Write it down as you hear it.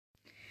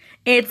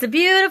It's a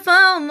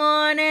beautiful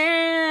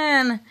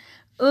morning.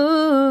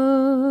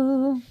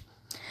 Ooh.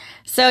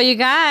 So you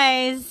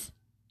guys,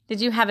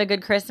 did you have a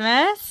good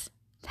Christmas?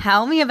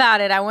 Tell me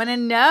about it. I want to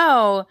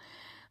know.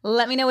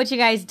 Let me know what you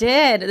guys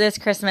did this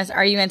Christmas.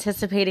 Are you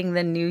anticipating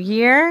the new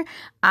year?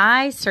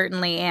 I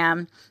certainly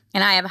am.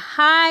 And I have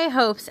high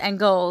hopes and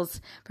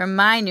goals for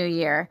my new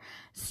year.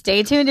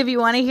 Stay tuned if you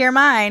want to hear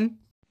mine.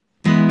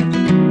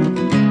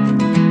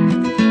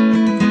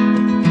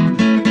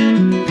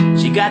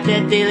 She got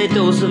that daily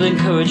dose of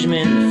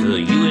encouragement for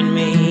you and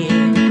me.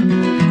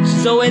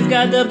 She's always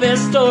got the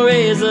best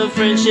stories of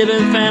friendship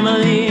and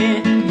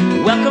family.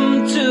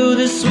 Welcome to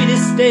the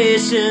sweetest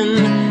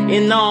station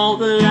in all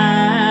the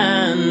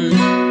land,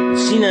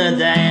 Sheena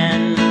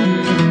Diane.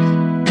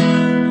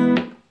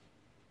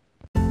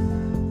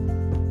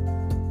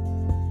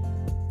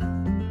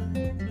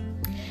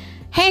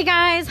 Hey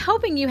guys,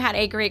 hoping you had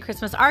a great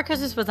Christmas. Our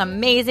Christmas was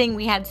amazing.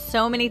 We had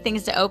so many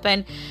things to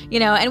open,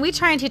 and we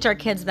try and teach our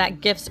kids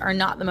that gifts are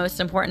not the most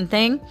important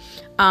thing,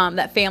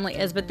 that family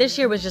is. But this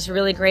year was just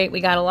really great. We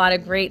got a lot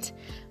of great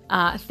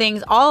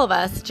things, all of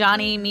us,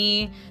 Johnny,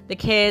 me, the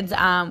kids.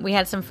 We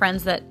had some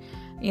friends that,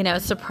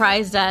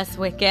 surprised us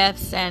with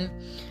gifts, and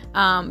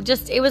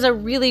it was a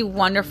really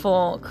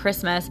wonderful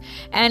Christmas.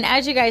 And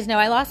as you guys know,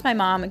 I lost my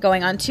mom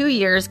going on 2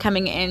 years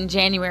coming in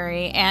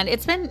January, and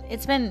it's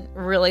been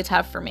really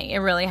tough for me. It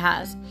really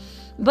has.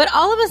 But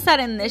all of a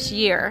sudden this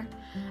year,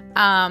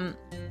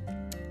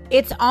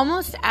 it's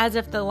almost as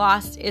if the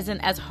loss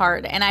isn't as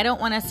hard. And I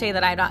don't want to say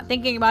that I'm not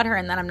thinking about her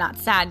and that I'm not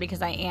sad,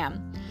 because I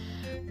am.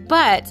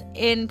 But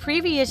in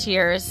previous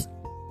years,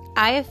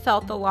 I have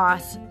felt the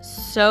loss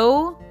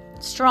so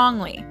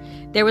strongly.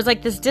 There was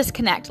like this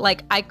disconnect,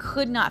 like I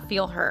could not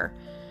feel her.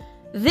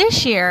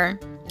 This year,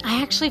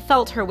 I actually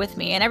felt her with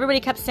me, and everybody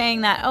kept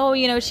saying that,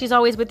 she's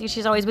always with you,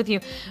 she's always with you,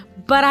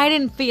 but I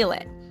didn't feel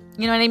it.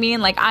 You know what I mean?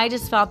 Like I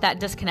just felt that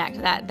disconnect,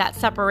 that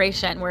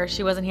separation where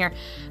she wasn't here.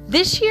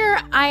 This year,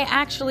 I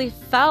actually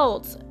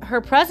felt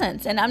her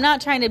presence, and I'm not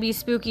trying to be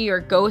spooky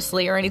or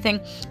ghostly or anything,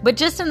 but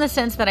just in the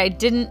sense that I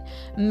didn't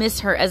miss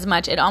her as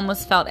much. It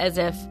almost felt as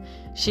if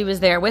she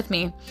was there with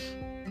me.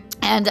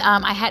 And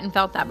I hadn't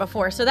felt that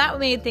before. So that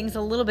made things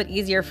a little bit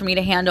easier for me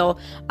to handle,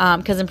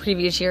 because in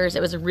previous years,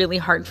 it was really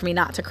hard for me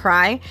not to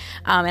cry.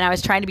 And I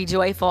was trying to be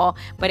joyful,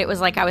 but it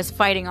was like I was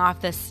fighting off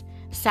this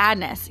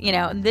sadness.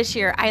 This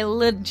year, I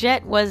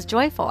legit was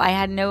joyful. I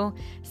had no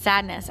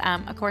sadness.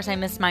 Of course, I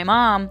missed my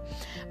mom,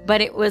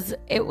 but it was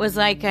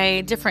like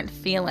a different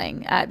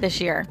feeling this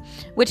year,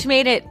 which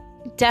made it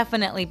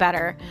definitely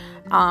better.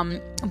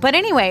 But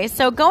anyway,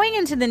 so going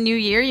into the new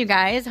year, you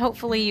guys,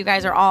 hopefully you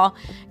guys are all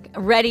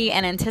ready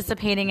and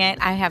anticipating it.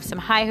 I have some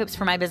high hopes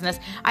for my business.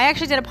 I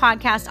actually did a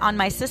podcast on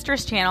my sister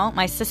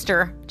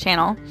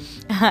channel.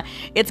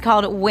 It's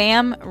called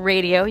Wham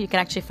Radio. You can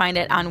actually find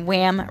it on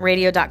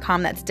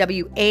whamradio.com. That's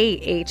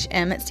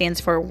WAHM. It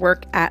stands for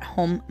Work at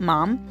Home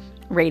Mom.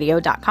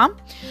 Radio.com.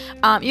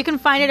 You can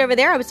find it over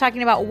there. I was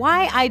talking about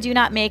why I do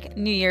not make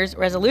New Year's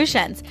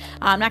resolutions.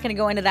 I'm not going to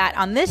go into that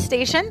on this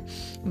station,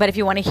 but if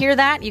you want to hear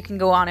that, you can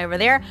go on over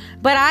there.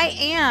 But I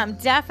am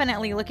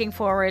definitely looking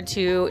forward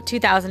to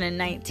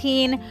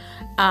 2019,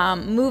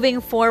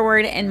 moving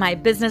forward in my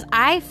business.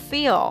 I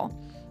feel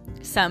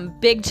some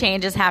big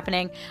changes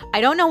happening. I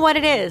don't know what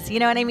it is. You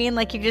know what I mean?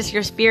 Like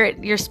your spirit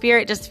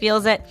just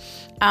feels it.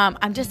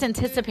 I'm just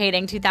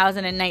anticipating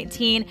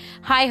 2019.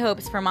 High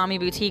hopes for Mommy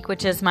Boutique,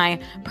 which is my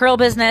pearl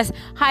business.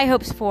 High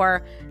hopes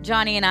for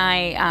Johnny and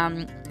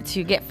I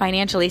to get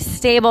financially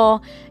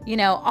stable.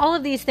 All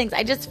of these things.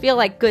 I just feel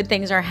like good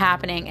things are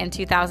happening in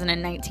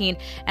 2019.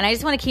 And I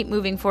just want to keep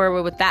moving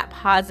forward with that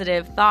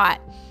positive thought.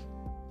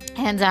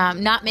 And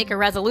not make a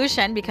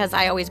resolution, because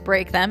I always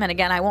break them. And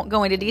again, I won't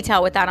go into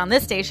detail with that on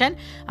this station.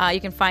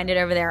 You can find it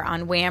over there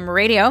on Wham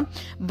Radio.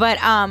 But,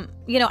 I'm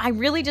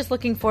really just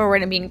looking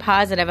forward and being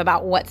positive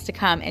about what's to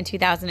come in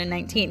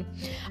 2019.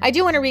 I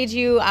do want to read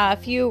you a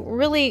few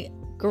really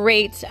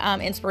great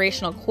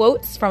inspirational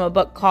quotes from a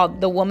book called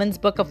The Woman's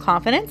Book of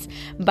Confidence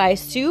by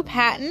Sue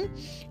Patton.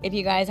 If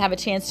you guys have a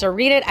chance to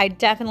read it, I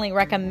definitely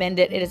recommend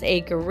it. It is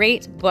a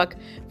great book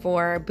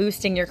for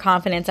boosting your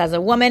confidence as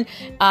a woman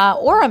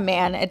or a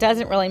man. It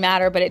doesn't really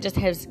matter, but it just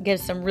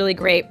gives some really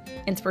great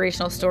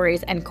inspirational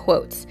stories and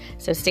quotes.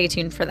 So stay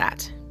tuned for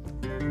that.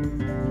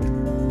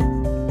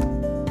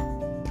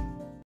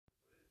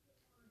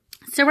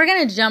 So we're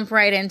going to jump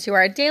right into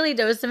our daily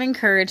dose of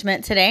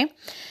encouragement today.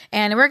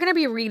 And we're going to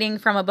be reading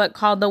from a book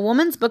called The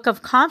Woman's Book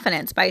of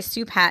Confidence by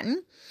Sue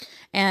Patton.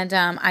 And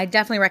I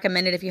definitely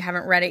recommend it if you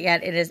haven't read it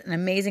yet. It is an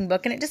amazing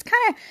book, and it just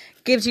kind of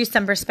gives you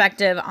some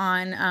perspective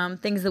on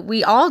things that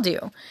we all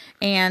do.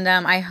 And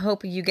I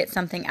hope you get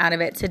something out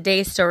of it.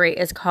 Today's story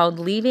is called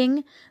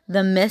Leaving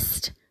the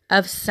Mist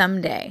of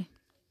Someday.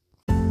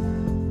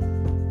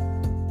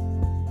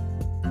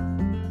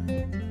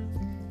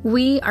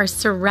 We are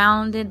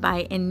surrounded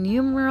by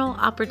innumerable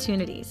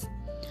opportunities.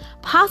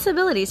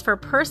 Possibilities for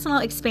personal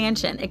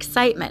expansion,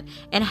 excitement,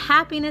 and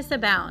happiness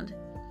abound.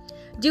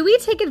 Do we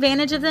take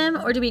advantage of them,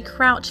 or do we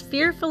crouch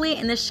fearfully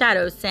in the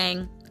shadows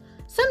saying,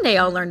 "Someday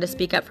I'll learn to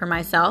speak up for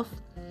myself"?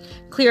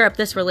 clear up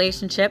this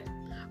relationship,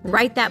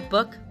 write that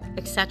book,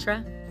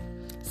 etc.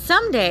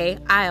 Someday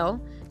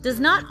I'll does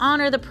not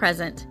honor the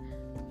present,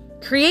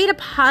 create a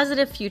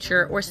positive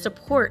future, or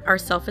support our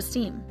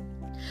self-esteem.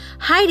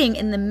 Hiding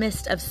in the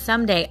midst of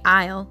someday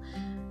I'll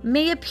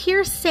may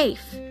appear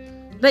safe,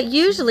 but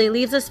usually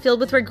leaves us filled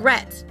with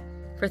regret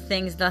for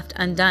things left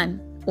undone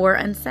or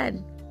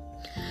unsaid.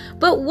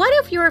 But what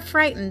if you're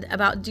frightened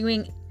about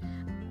doing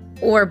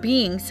or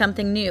being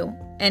something new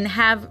and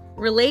have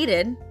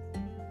relegated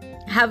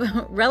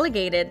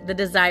the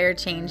desired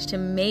change to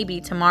maybe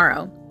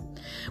tomorrow?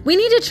 We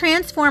need to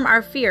transform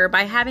our fear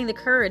by having the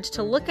courage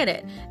to look at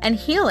it and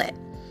heal it.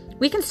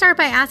 We can start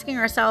by asking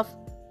ourselves,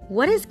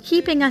 what is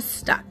keeping us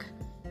stuck?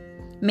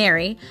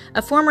 Mary,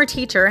 a former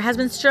teacher, has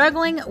been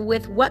struggling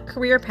with what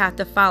career path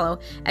to follow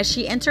as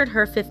she entered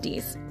her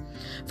 50s.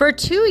 For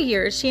 2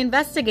 years, she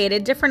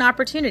investigated different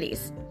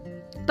opportunities,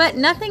 but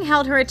nothing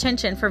held her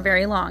attention for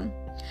very long.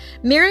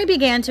 Mary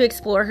began to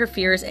explore her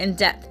fears in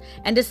depth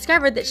and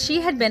discovered that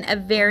she had been a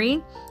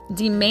very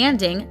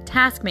demanding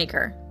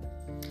taskmaker.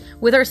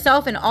 With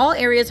herself in all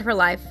areas of her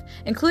life,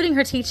 including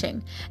her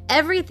teaching,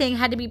 everything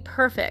had to be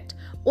perfect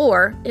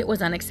or it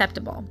was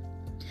unacceptable.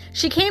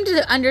 She came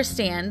to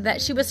understand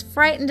that she was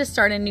frightened to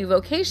start a new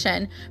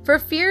vocation for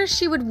fear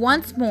she would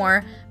once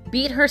more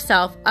beat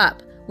herself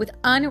up with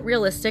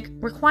unrealistic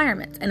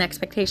requirements and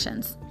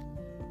expectations.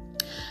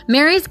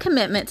 Mary's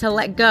commitment to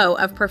let go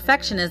of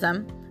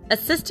perfectionism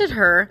assisted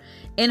her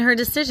in her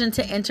decision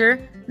to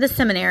enter the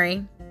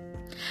seminary.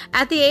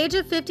 At the age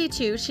of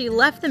 52, she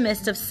left the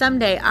midst of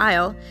someday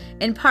I'll,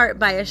 in part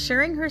by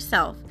assuring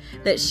herself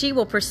that she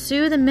will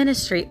pursue the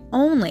ministry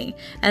only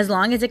as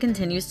long as it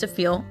continues to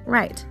feel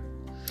right.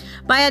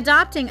 By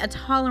adopting a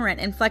tolerant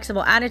and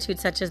flexible attitude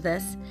such as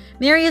this,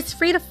 Mary is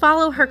free to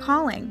follow her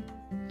calling.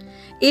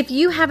 If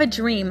you have a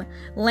dream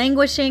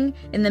languishing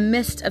in the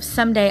midst of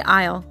someday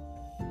I'll,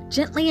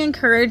 gently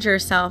encourage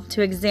yourself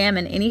to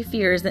examine any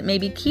fears that may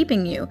be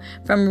keeping you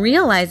from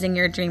realizing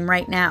your dream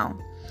right now.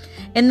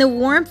 In the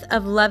warmth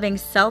of loving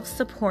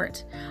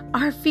self-support,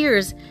 our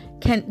fears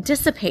can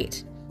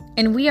dissipate,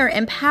 and we are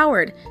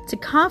empowered to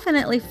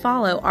confidently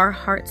follow our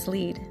heart's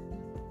lead.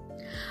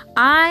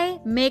 I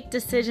make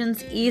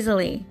decisions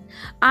easily.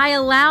 I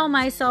allow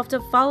myself to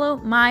follow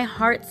my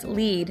heart's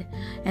lead,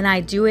 and I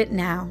do it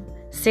now.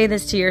 Say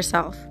this to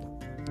yourself.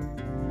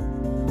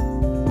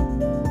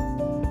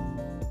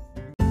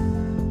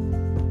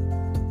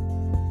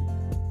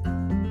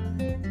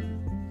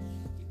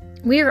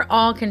 We are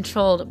all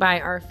controlled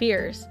by our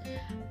fears.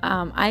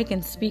 I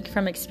can speak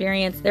from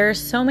experience. There are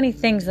so many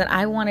things that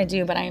I want to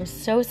do, but I am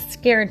so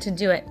scared to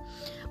do it,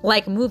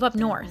 like move up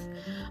north.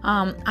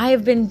 I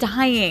have been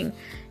dying,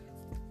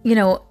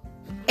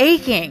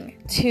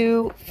 aching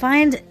to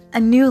find a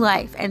new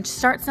life and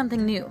start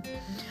something new.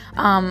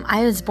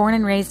 I was born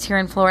and raised here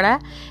in Florida,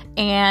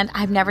 and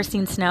I've never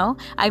seen snow.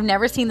 I've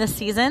never seen the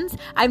seasons.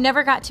 I've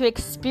never got to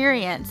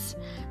experience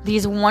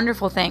these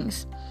wonderful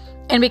things.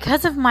 And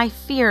because of my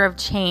fear of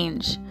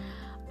change,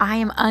 I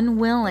am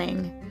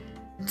unwilling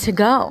to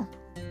go.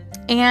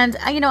 And,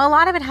 a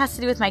lot of it has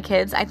to do with my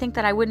kids. I think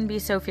that I wouldn't be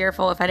so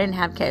fearful if I didn't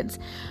have kids.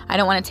 I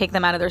don't want to take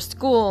them out of their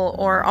school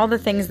or all the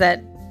things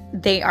that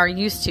they are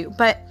used to.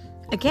 But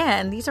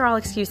again, these are all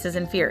excuses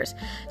and fears.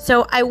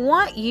 So I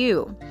want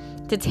you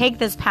to take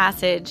this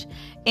passage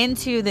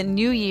into the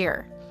new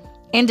year,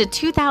 into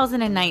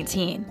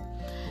 2019.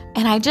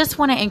 And I just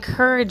want to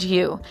encourage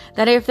you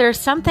that if there's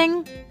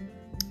something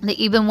that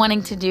you've been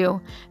wanting to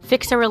do,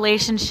 fix a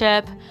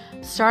relationship,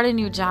 start a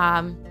new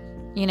job,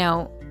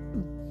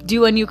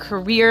 do a new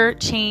career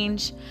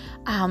change,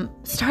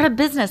 start a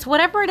business,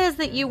 whatever it is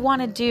that you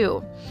want to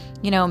do,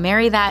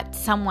 marry that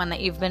someone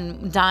that you've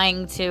been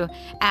dying to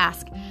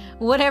ask,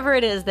 whatever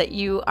it is that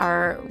you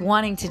are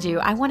wanting to do,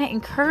 I want to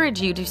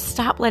encourage you to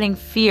stop letting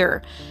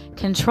fear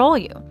control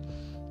you.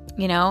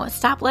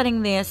 Stop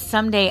letting this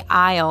someday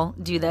I'll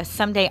do this,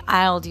 someday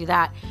I'll do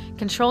that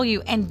control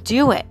you, and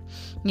do it.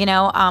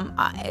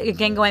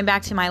 Again, going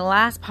back to my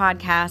last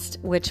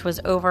podcast, which was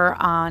over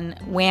on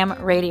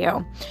Wham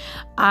Radio,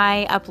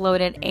 I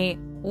uploaded a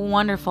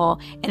wonderful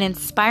and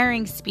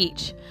inspiring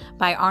speech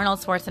by Arnold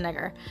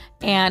Schwarzenegger,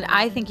 and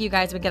I think you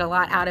guys would get a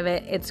lot out of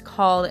it. It's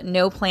called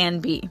No Plan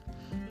B,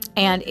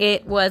 and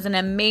it was an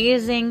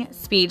amazing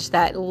speech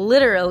that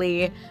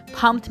literally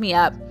pumped me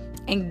up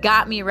and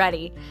got me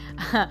ready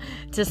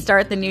to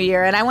start the new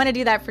year. And I want to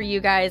do that for you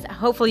guys.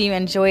 Hopefully you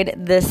enjoyed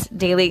this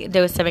daily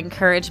dose of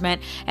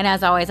encouragement. And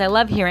as always, I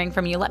love hearing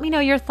from you. Let me know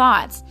your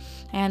thoughts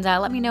and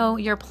let me know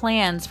your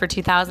plans for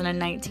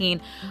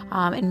 2019.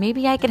 And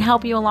maybe I can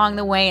help you along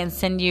the way and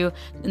send you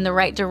in the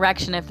right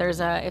direction if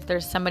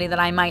there's somebody that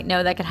I might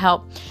know that could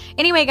help.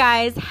 Anyway,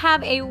 guys,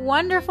 have a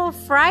wonderful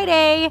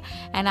Friday,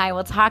 and I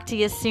will talk to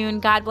you soon.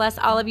 God bless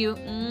all of you.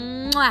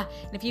 Mwah.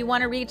 And if you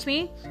want to reach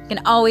me, you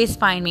can always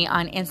find me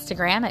on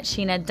Instagram at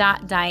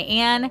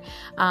Sheena.Diane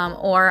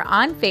or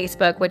on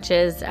Facebook, which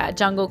is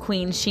Jungle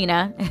Queen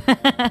Sheena.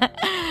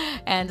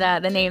 And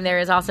the name there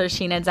is also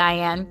Sheena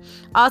Diane.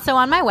 Also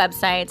on my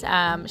website,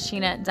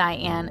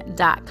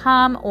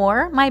 SheenaDiane.com,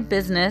 or my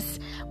business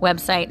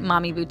website,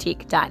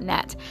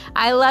 mommyboutique.net.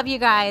 I love you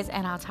guys,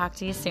 and I'll talk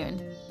to you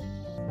soon.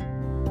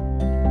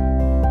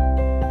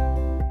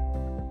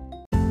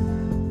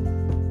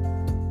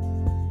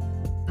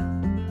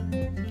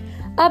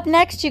 Up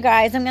next, you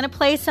guys, I'm going to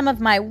play some of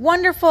my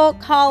wonderful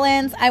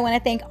call-ins. I want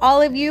to thank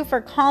all of you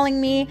for calling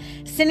me,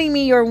 sending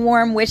me your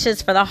warm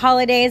wishes for the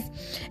holidays.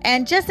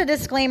 And just a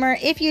disclaimer,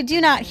 if you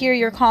do not hear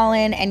your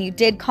call-in and you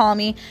did call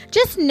me,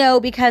 just know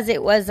because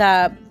it was,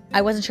 I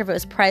wasn't sure if it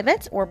was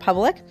private or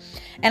public.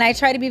 And I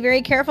try to be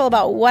very careful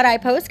about what I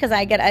post because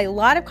I get a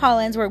lot of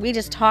call-ins where we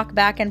just talk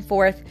back and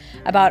forth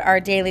about our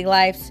daily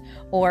lives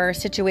or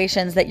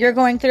situations that you're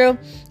going through.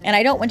 And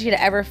I don't want you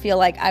to ever feel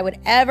like I would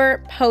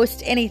ever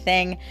post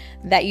anything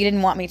that you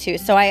didn't want me to.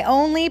 So I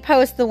only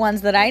post the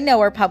ones that I know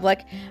are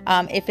public.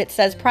 If it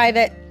says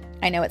private,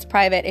 I know it's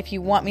private. If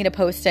you want me to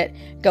post it,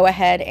 go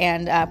ahead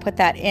and put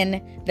that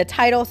in the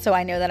title so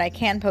I know that I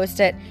can post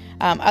it.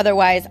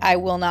 Otherwise, I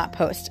will not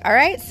post. All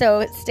right,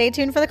 so stay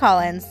tuned for the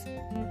call-ins.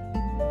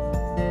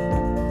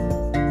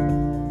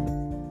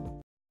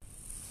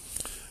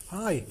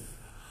 Hi,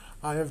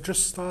 I have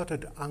just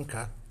started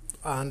Anchor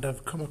and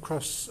I've come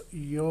across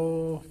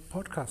your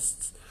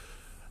podcasts.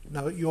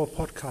 Now, your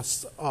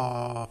podcasts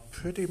are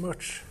pretty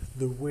much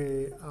the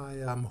way I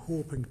am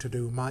hoping to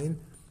do mine,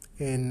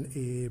 in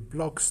a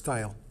blog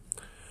style.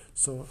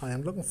 So I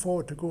am looking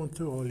forward to going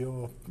through all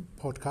your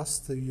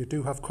podcasts. You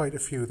do have quite a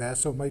few there,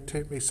 so it might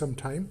take me some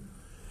time.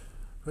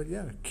 But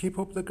yeah, keep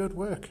up the good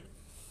work.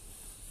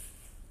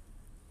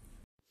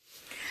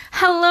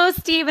 Hello,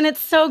 Steve, and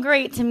it's so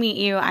great to meet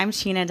you. I'm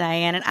Sheena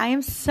Diane, and I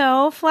am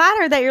so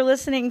flattered that you're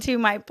listening to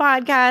my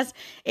podcast.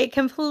 It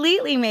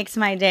completely makes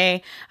my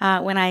day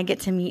when I get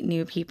to meet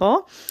new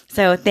people.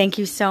 So thank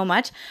you so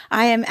much.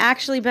 I am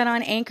actually been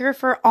on Anchor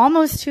for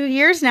almost 2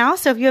 years now.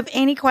 So if you have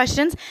any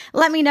questions,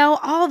 let me know,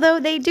 although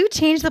they do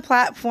change the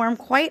platform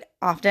quite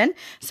often.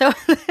 So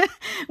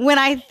when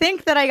I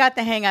think that I got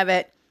the hang of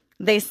it,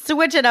 they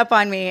switch it up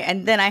on me,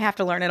 and then I have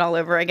to learn it all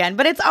over again.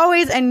 But it's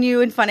always a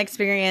new and fun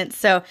experience.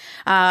 So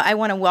I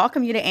want to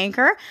welcome you to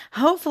Anchor.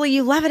 Hopefully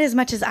you love it as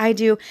much as I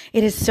do.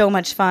 It is so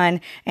much fun,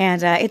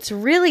 and it's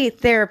really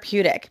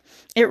therapeutic.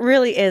 It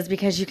really is,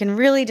 because you can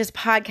really just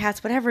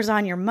podcast whatever's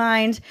on your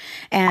mind.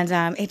 And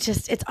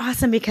it's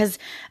awesome because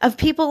of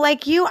people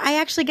like you. I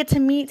actually get to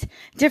meet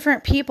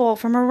different people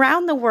from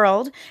around the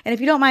world. And if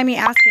you don't mind me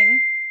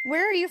asking,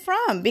 where are you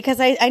from? Because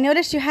I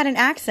noticed you had an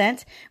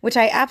accent, which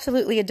I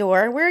absolutely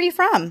adore. Where are you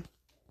from?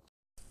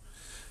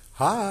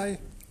 Hi.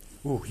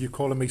 Oh, you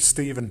calling me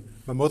Stephen?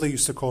 My mother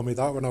used to call me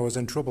that when I was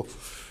in trouble.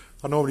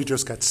 I normally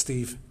just get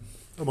Steve,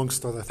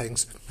 amongst other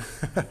things.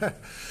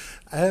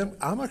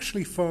 I'm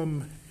actually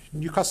from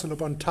Newcastle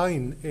upon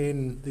Tyne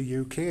in the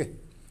UK.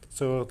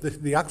 So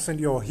the accent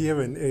you're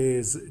hearing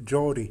is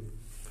Geordie,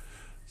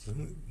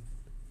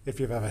 if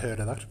you've ever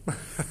heard of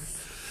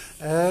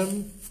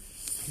that.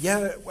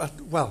 Yeah,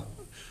 well,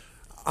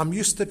 I'm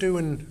used to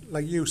doing,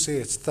 like you say,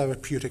 it's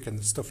therapeutic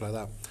and stuff like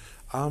that.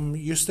 I'm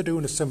used to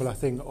doing a similar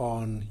thing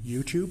on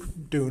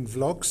YouTube, doing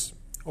vlogs,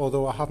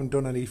 although I haven't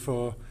done any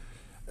for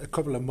a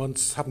couple of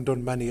months, haven't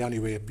done many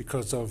anyway,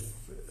 because of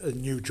a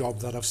new job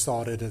that I've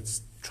started.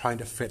 It's trying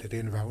to fit it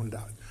in around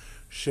that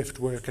shift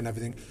work and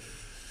everything,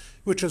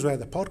 which is where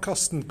the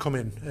podcasting come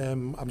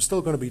in. I'm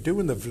still going to be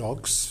doing the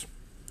vlogs,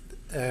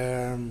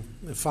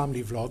 the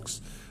family vlogs,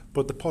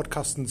 but the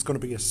podcasting is going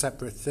to be a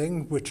separate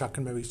thing, which I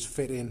can maybe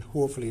fit in,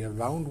 hopefully,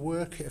 around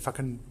work, if I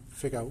can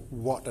figure out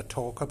what to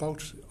talk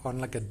about on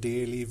like a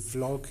daily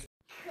vlog.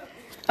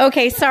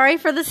 Okay, sorry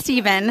for the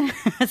Steve.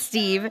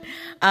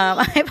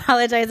 I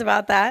apologize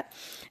about that.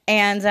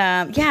 And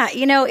yeah,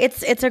 you know,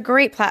 it's a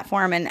great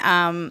platform.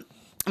 And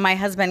my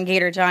husband,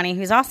 Gator Johnny,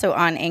 who's also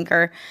on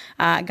Anchor,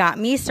 got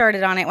me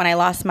started on it when I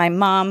lost my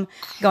mom,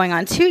 going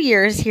on 2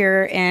 years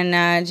here in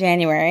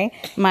January.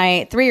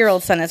 My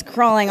 3-year-old son is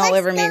crawling all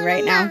over me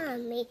right now.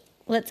 Mommy.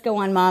 Let's go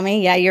on,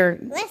 Mommy. Yeah,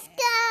 Let's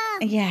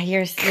go. Yeah,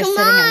 you're sitting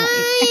on.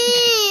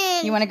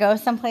 You want to go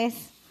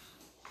someplace?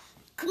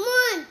 Come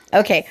on.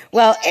 Okay.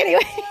 Well,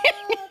 anyway,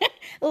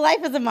 life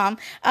as a mom.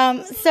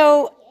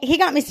 So he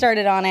got me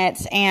started on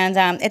it,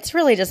 and it's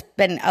really just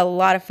been a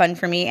lot of fun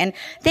for me. And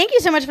thank you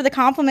so much for the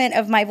compliment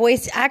of my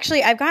voice.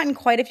 Actually, I've gotten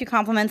quite a few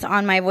compliments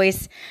on my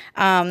voice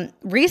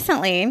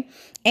recently,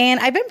 and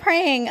I've been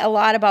praying a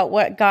lot about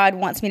what God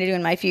wants me to do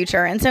in my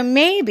future. And so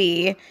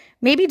maybe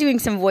doing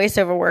some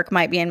voiceover work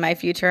might be in my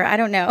future. I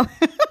don't know.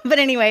 But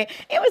anyway,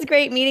 it was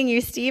great meeting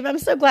you, Steve. I'm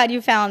so glad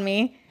you found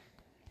me.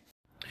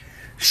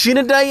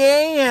 Sheena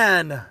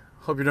Diane!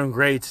 Hope you're doing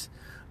great.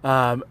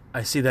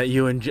 I see that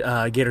you and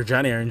Gator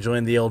Johnny are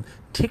enjoying the old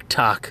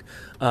TikTok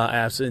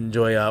apps.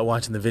 Enjoy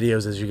watching the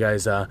videos as you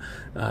guys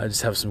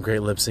just have some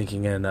great lip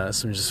syncing and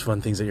some just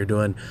fun things that you're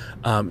doing.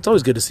 It's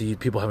always good to see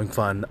people having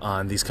fun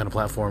on these kind of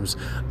platforms.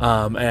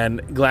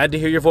 And glad to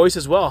hear your voice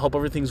as well. Hope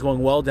everything's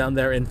going well down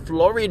there in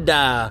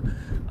Florida.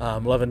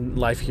 Loving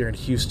life here in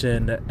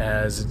Houston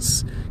as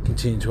it's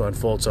continuing to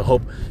unfold. So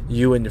hope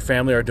you and your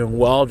family are doing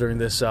well during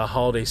this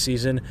holiday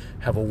season.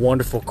 Have a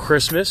wonderful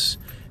Christmas,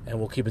 and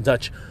we'll keep in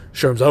touch.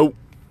 Sherm's out.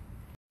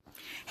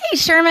 Hey,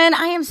 Sherman,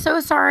 I am so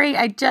sorry.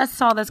 I just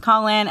saw this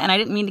call in and I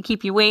didn't mean to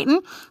keep you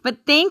waiting, but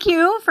thank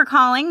you for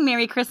calling.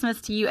 Merry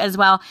Christmas to you as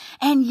well.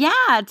 And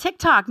yeah,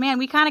 TikTok, man,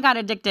 we kind of got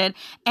addicted.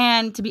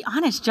 And to be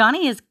honest,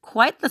 Johnny is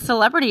quite the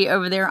celebrity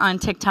over there on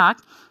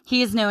TikTok.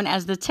 He is known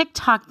as the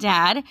TikTok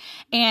Dad.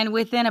 And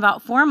within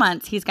about 4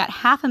 months, he's got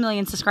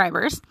 500,000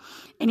 subscribers.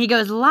 And he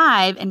goes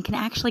live and can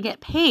actually get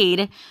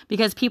paid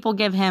because people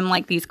give him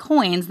like these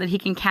coins that he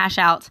can cash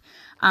out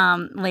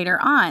later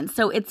on.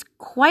 So it's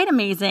quite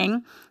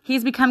amazing.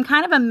 He's become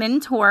kind of a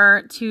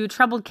mentor to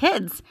troubled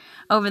kids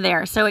over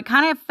there. So it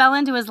kind of fell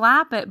into his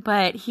lap,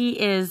 but he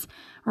is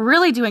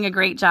really doing a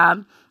great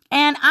job.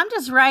 And I'm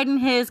just riding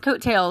his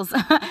coattails.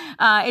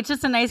 It's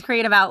just a nice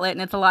creative outlet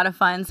and it's a lot of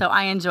fun. So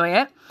I enjoy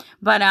it.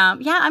 But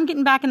yeah, I'm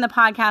getting back in the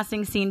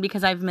podcasting scene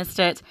because I've missed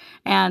it.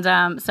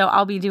 And so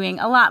I'll be doing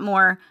a lot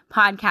more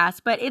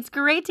podcasts. But it's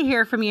great to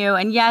hear from you.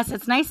 And yes,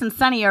 it's nice and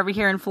sunny over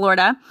here in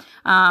Florida.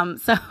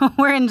 So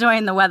we're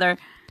enjoying the weather.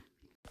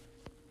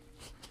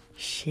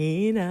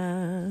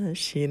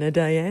 Sheena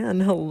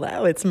Diane.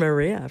 Hello, it's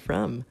Maria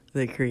from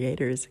the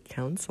Creators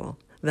Council.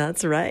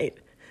 That's right.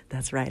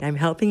 I'm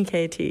helping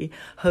KT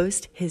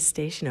host his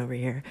station over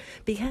here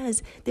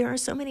because there are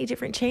so many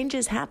different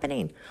changes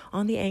happening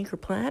on the Anchor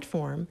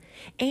platform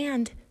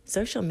and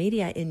social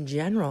media in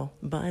general.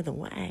 By the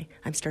way,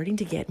 I'm starting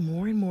to get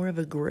more and more of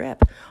a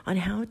grip on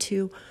how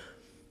to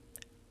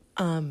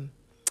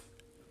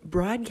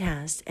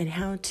broadcast and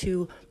how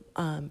to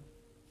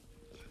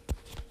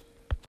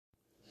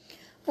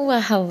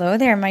Well, hello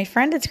there, my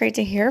friend. It's great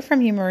to hear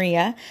from you,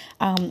 Maria.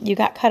 You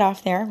got cut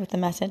off there with the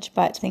message,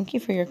 but thank you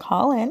for your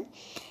call in.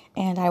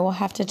 And I will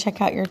have to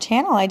check out your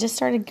channel. I just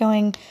started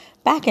going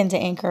back into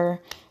Anchor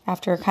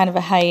after kind of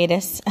a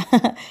hiatus.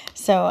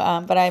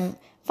 But I'm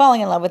falling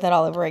in love with it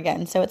all over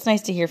again. So it's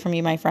nice to hear from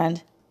you, my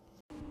friend.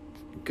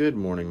 Good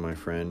morning, my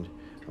friend.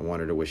 I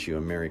wanted to wish you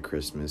a Merry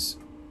Christmas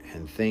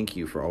and thank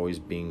you for always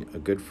being a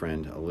good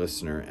friend, a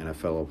listener, and a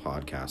fellow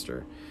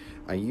podcaster.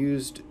 I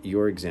used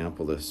your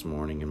example this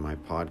morning in my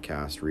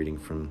podcast reading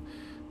from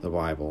the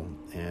Bible.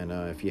 And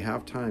if you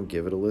have time,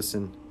 give it a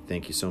listen.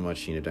 Thank you so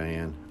much, Sheena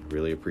Diane. I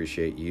really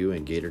appreciate you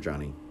and Gator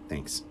Johnny.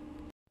 Thanks.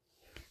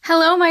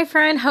 Hello, my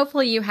friend.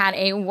 Hopefully you had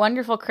a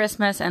wonderful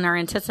Christmas and are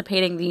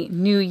anticipating the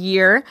new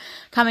year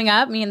coming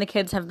up. Me and the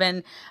kids have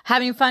been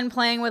having fun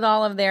playing with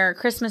all of their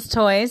Christmas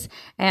toys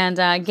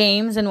and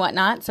games and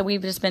whatnot. So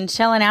we've just been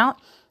chilling out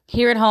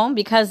here at home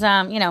because,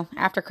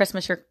 after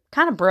Christmas, you're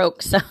kind of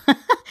broke. So,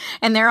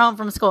 and they're home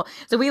from school.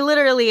 So we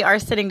literally are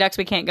sitting ducks.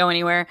 We can't go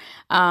anywhere.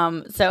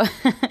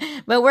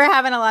 But we're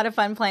having a lot of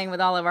fun playing with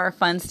all of our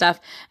fun stuff.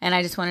 And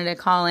I just wanted to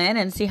call in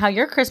and see how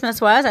your Christmas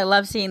was. I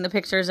love seeing the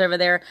pictures over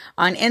there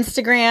on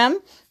Instagram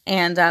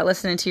and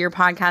listening to your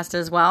podcast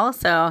as well.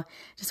 So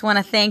just want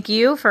to thank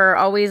you for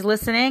always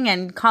listening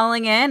and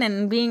calling in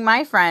and being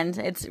my friend.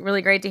 It's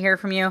really great to hear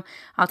from you.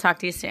 I'll talk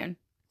to you soon.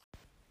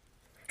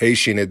 Hey,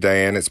 Sheena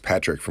Diane, it's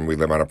Patrick from We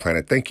Live on a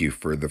Planet. Thank you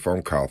for the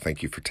phone call.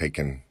 Thank you for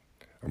taking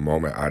a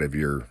moment out of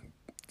your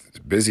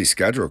busy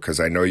schedule because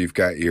I know you've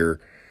got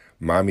your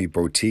mommy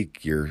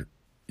boutique, you're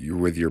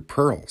with your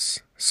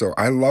pearls. So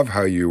I love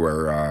how you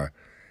are,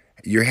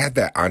 you had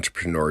that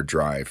entrepreneur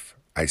drive.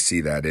 I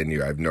see that in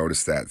you. I've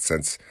noticed that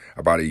since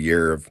about a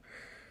year of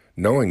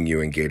knowing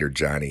you and Gator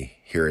Johnny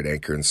here at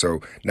Anchor. And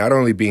so not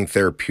only being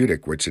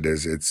therapeutic, which it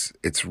is,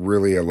 it's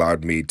really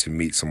allowed me to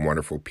meet some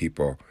wonderful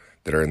people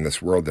that are in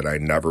this world that I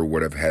never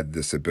would have had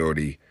this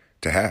ability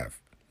to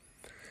have.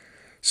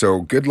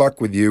 So good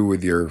luck with you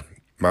with your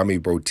mommy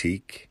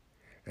boutique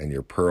and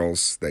your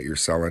pearls that you're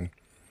selling.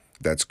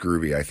 That's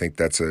groovy. I think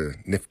that's a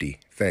nifty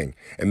thing.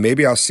 And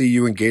maybe I'll see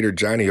you and Gator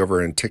Johnny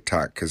over on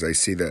TikTok because I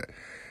see that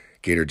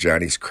Gator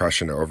Johnny's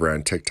crushing it over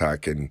on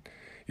TikTok and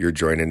you're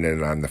joining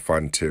in on the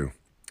fun too.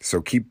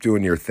 So keep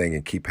doing your thing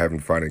and keep having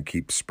fun and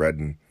keep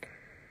spreading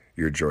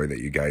your joy that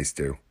you guys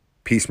do.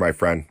 Peace, my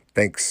friend.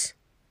 Thanks.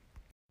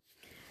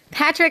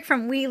 Patrick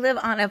from We Live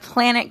on a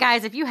Planet.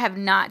 Guys, if you have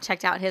not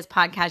checked out his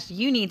podcast,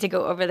 you need to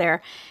go over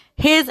there.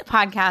 His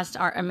podcasts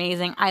are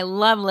amazing. I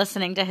love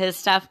listening to his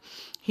stuff.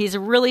 He's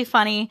really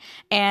funny.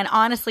 And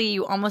honestly,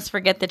 you almost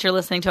forget that you're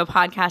listening to a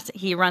podcast.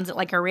 He runs it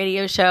like a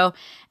radio show.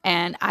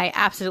 And I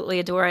absolutely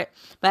adore it.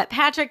 But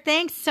Patrick,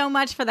 thanks so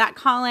much for that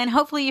call in.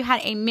 Hopefully you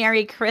had a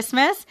Merry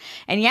Christmas.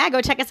 And yeah,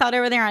 go check us out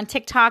over there on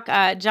TikTok.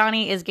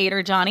 Johnny is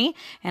Gator Johnny.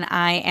 And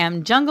I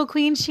am Jungle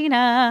Queen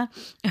Sheena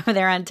over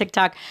there on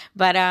TikTok.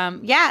 But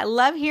yeah,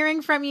 love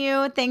hearing from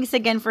you. Thanks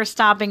again for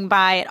stopping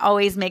by. It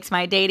always makes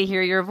my day to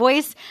hear your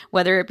voice,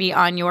 whether it be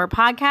on your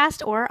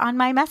podcast or on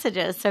my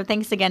messages. So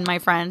thanks again, my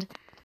friend.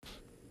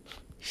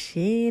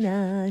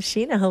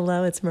 Sheena,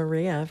 hello, it's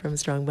Maria from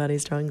Strong Body,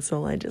 Strong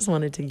Soul. I just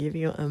wanted to give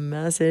you a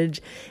message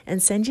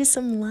and send you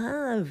some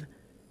love.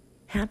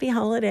 Happy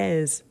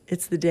holidays.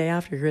 It's the day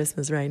after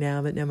Christmas right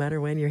now, but no matter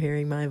when you're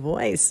hearing my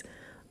voice,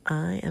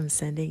 I am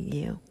sending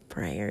you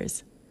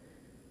prayers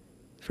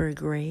for a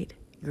great,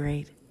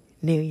 great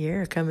new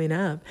year coming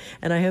up.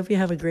 And I hope you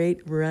have a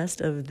great rest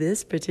of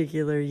this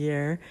particular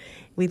year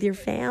with your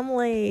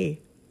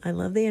family. I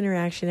love the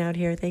interaction out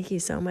here. Thank you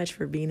so much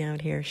for being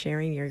out here,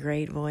 sharing your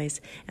great voice,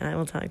 and I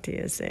will talk to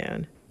you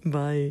soon.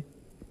 Bye.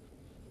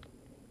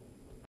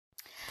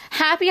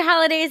 Happy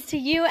holidays to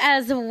you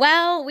as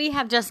well. We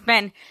have just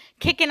been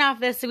kicking off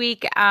this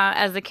week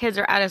as the kids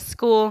are out of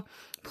school,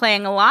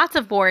 playing lots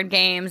of board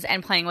games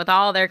and playing with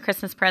all their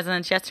Christmas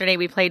presents. Yesterday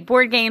we played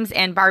board games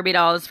and Barbie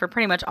dolls for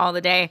pretty much all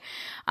the day.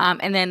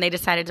 And then they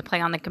decided to play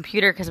on the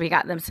computer because we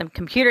got them some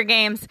computer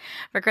games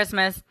for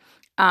Christmas.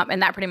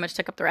 And that pretty much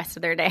took up the rest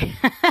of their day.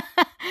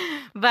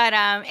 But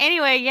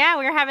anyway, yeah,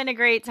 we're having a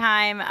great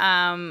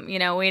time,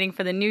 waiting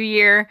for the new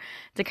year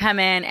to come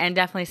in, and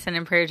definitely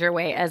sending prayers your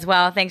way as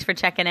well. Thanks for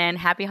checking in.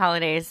 Happy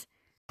holidays.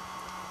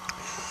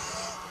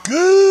 Good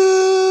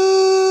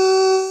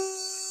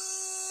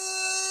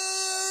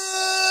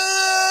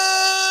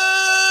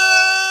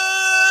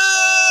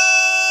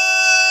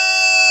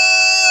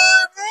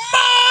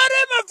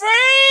morning, my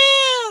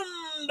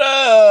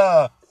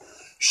friend!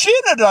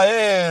 Sheena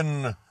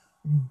Diane.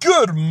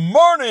 Good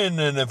morning,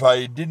 and if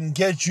I didn't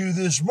catch you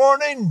this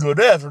morning, good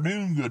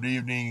afternoon, good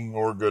evening,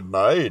 or good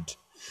night.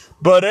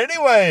 But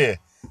anyway,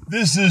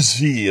 this is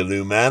the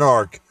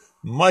Illumanarch,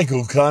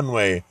 Michael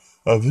Conway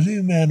of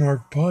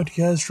Illumanarch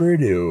Podcast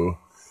Radio.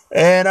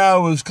 And I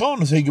was calling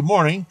to say good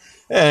morning,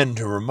 and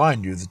to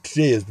remind you that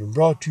today has been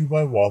brought to you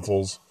by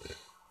Waffles.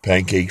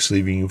 Pancakes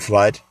leaving you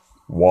flat.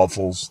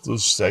 Waffles, the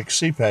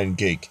sexy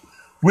pancake,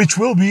 which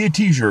will be a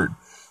t-shirt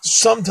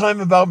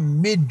sometime about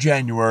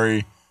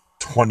mid-January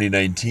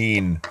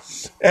 2019.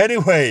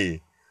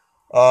 Anyway,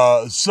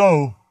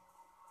 so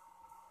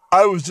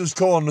I was just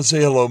calling to say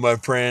hello, my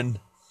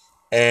friend,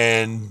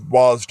 and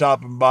while I was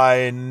stopping by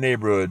in the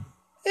neighborhood,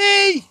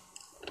 hey!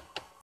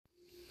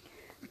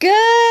 Good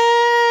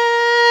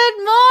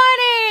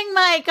morning,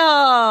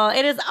 Michael.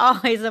 It is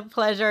always a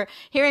pleasure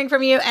hearing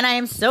from you, and I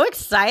am so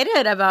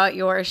excited about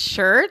your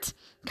shirt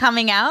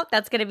coming out.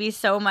 That's going to be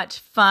so much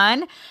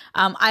fun.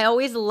 I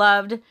always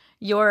loved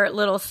your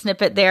little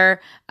snippet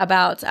there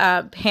about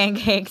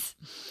pancakes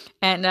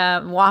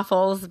and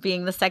waffles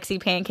being the sexy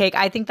pancake.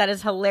 I think that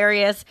is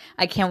hilarious.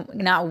 I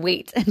cannot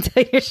wait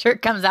until your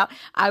shirt comes out.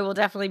 I will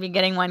definitely be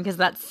getting one because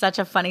that's such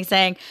a funny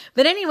saying.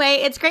 But anyway,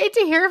 it's great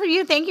to hear from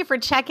you. Thank you for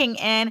checking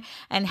in,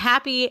 and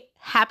happy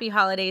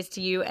holidays to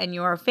you and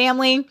your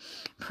family.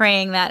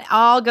 Praying that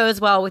all goes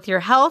well with your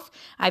health.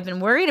 I've been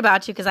worried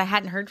about you because I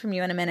hadn't heard from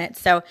you in a minute.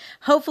 So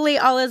hopefully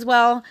all is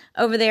well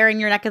over there in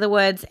your neck of the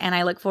woods, and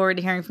I look forward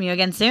to hearing from you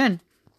again soon.